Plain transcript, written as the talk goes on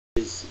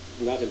is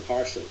not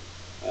impartial,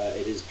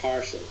 it is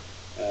partial,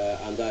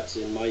 and that,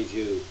 in my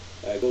view,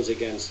 goes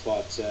against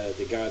what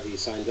the Gardaí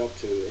signed up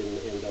to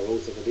in their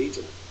oath of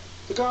allegiance.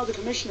 The Garda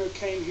Commissioner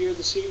came here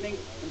this evening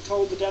and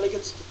told the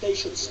delegates that they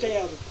should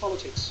stay out of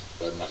politics.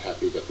 I'm not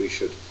happy that we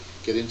should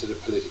get into the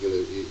political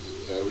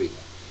arena.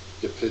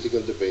 The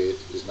political debate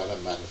is not a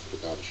matter for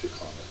the Garda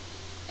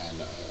Síochána,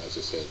 and as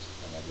I said,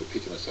 and I'm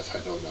repeating myself, I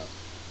know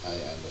now, I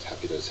am not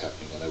happy that it's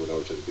happening, and I would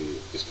urge it to be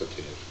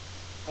discontinued.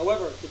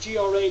 However, the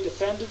GRA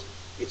defended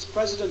its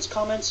President's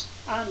comments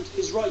and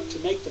his right to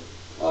make them.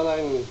 Well,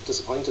 I'm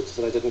disappointed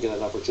that I didn't get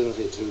an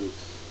opportunity to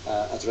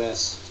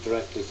address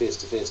directly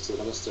face-to-face to the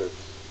Minister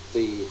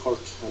the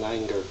hurt and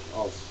anger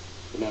of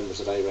the members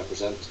that I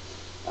represent.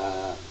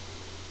 The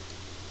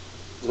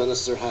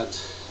Minister had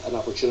an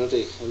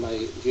opportunity, in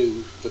my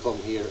view, to come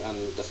here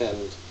and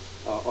defend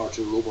or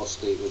to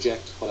robustly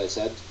reject what I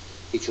said.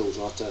 He chose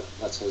not to.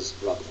 That's his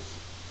prerogative.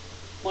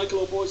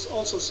 Michael O'Boyce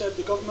also said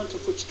the government,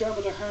 of which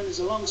Dermot Ahern is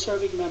a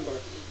long-serving member,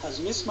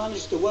 has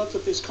mismanaged the wealth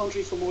of this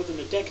country for more than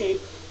a decade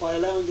by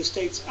allowing the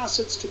state's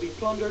assets to be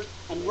plundered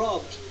and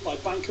robbed by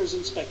bankers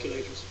and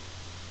speculators.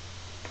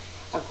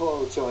 And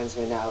Paul joins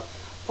me now.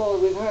 Paul,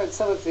 we've heard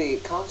some of the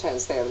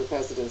contents there of the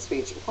President's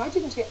speech. Why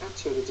didn't he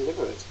actually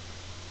deliver it?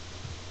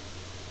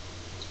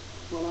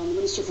 Well, the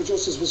Minister for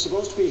Justice was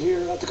supposed to be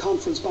here at the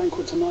conference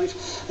banquet tonight.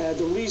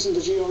 The reason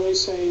the GRA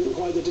say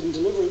why they didn't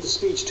deliver the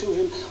speech to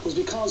him was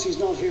because he's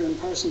not here in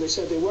person. They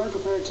said they weren't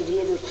prepared to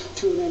deliver it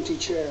to an empty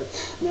chair.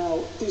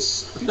 Now,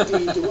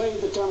 the way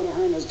that Dermot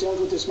Ahern has dealt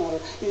with this matter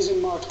is in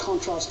marked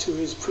contrast to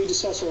his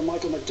predecessor,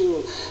 Michael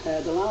McDowell,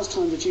 the last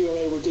time the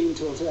GRA were deemed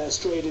to have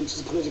strayed into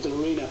the political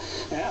arena.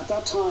 At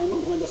that time,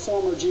 when the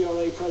former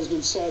GRA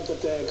president said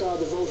that the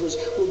Garda voters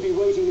would be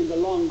waiting in the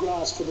long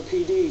grass for the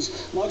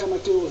PDs, Michael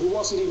McDowell, who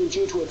wasn't even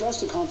due to address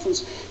the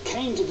conference,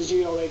 came to the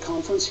GRA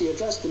conference, he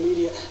addressed the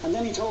media, and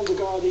then he told the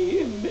Gardaí,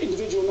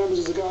 individual members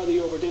of the Gardaí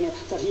over dinner,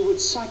 that he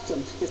would sack them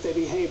if they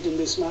behaved in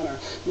this manner.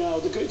 Now,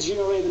 the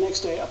GRA the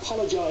next day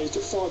apologised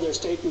for their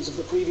statements of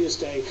the previous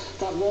day.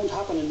 That won't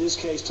happen in this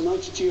case.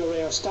 Tonight the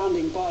GRA are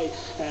standing by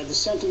the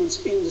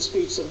sentiments in the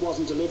speech that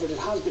wasn't delivered. It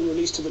has been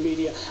released to the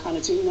media and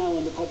it's now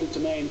in the public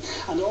domain.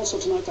 And also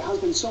tonight there has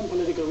been some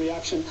political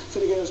reaction.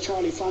 Fine Gael's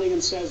Charlie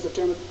Flanagan says that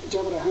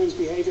Dermot Ahern's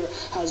behaviour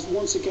has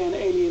once again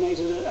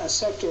alienated a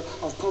sector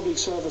of public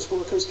service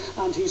workers,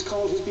 and he's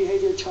called his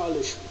behaviour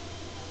childish.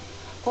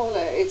 Paul,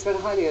 it's been a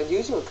highly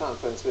unusual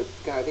conference with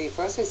Gardaí,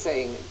 firstly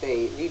saying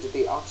they needed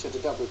the option to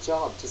double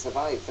job to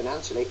survive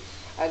financially,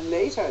 and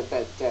later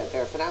that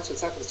their financial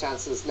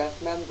circumstances left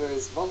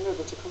members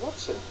vulnerable to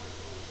corruption.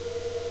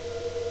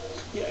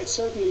 Yeah, it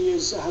certainly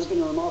has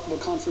been a remarkable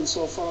conference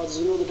so far. There's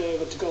another day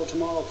of it to go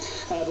tomorrow,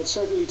 but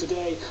certainly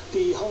today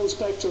the whole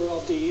spectre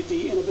of the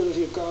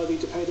inability of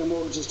Gardaí to pay their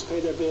mortgages, to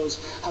pay their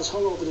bills, has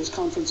hung over this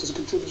conference and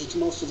contributed to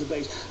most of the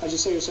debate. As you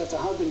say yourself, there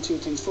have been two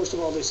things. First of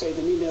all, they say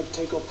they need now to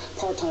take up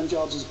part-time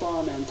jobs as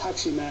barmen,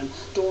 taximen,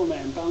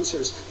 doormen,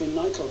 bouncers in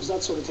nightclubs,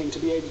 that sort of thing, to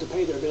be able to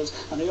pay their bills.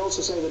 And they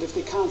also say that if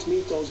they can't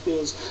meet those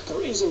bills,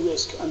 there is a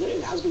risk, and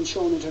it has been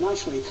shown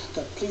internationally,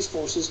 that police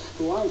forces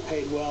who aren't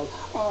paid well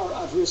are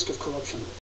at risk of corruption.